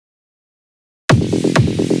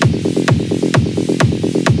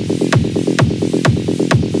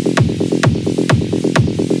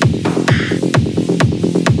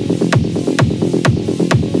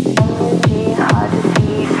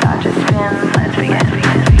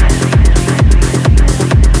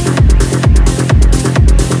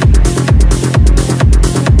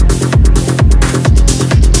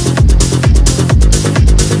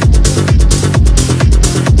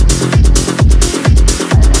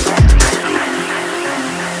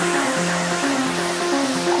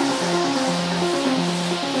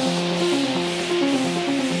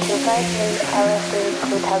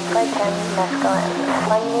Topaz by 10 mescaline.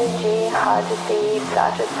 1UG, hard to see,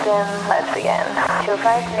 start to spin, let's begin.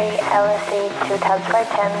 253 LSD, 2 tabs by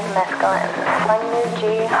 10 mescaline.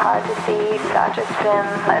 1UG, hard to see, start to spin,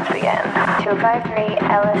 let's begin. 253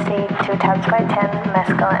 LSD, 2 tabs by 10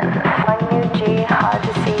 mescaline. 1UG, hard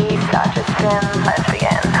to see, start to spin, let's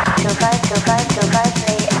begin. 253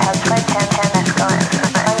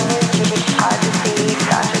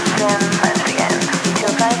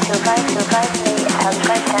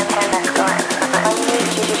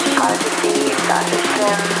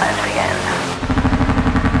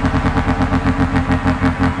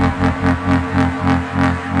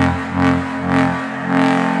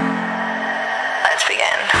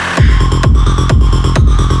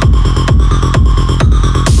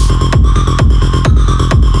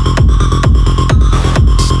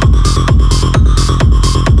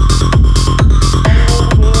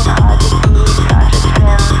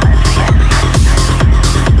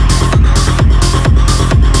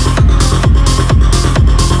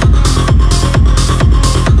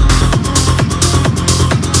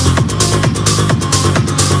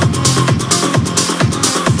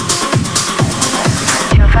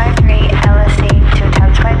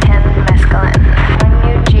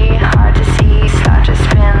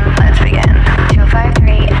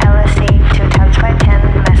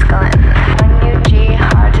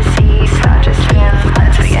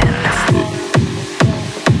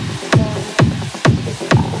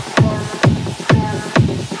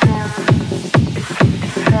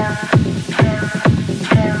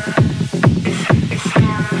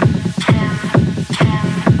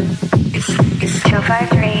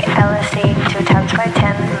 tabs by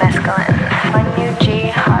 10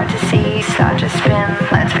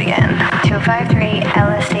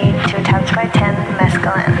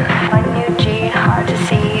 mescaline. 1UG, hard to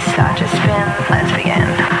see, start to spin, let's begin.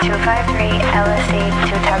 253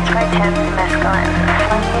 tabs by 10 mescaline.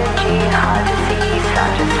 1UG, hard to see, start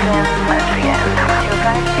to spin, let's begin.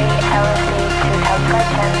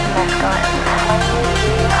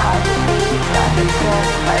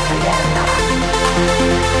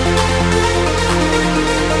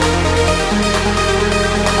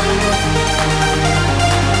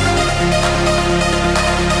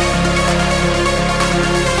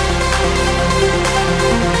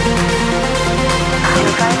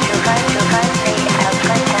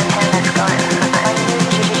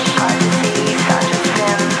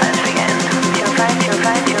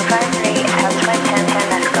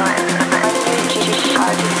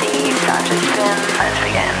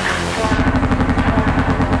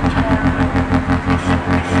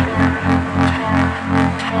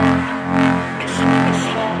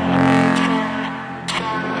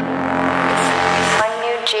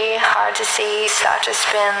 Start to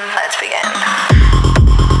spin, let's begin.